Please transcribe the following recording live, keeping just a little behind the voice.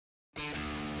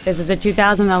This is a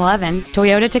 2011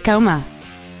 Toyota Tacoma.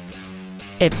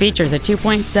 It features a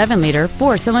 2.7-liter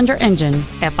four-cylinder engine,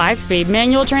 a 5-speed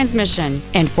manual transmission,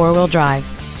 and four-wheel drive.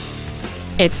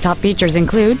 Its top features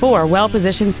include 4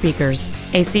 well-positioned speakers,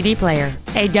 a CD player,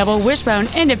 a double wishbone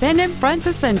independent front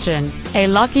suspension, a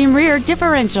locking rear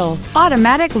differential,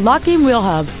 automatic locking wheel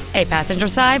hubs, a passenger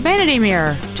side vanity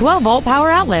mirror, 12-volt power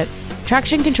outlets,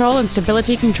 traction control and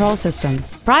stability control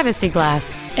systems, privacy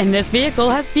glass, and this vehicle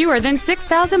has fewer than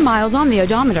 6,000 miles on the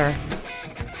odometer.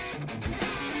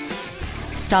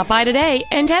 Stop by today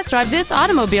and test drive this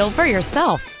automobile for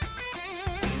yourself.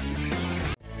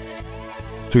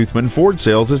 Toothman Ford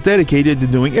Sales is dedicated to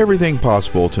doing everything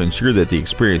possible to ensure that the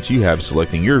experience you have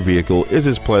selecting your vehicle is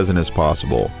as pleasant as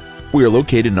possible. We are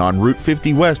located on Route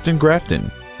 50 West in Grafton.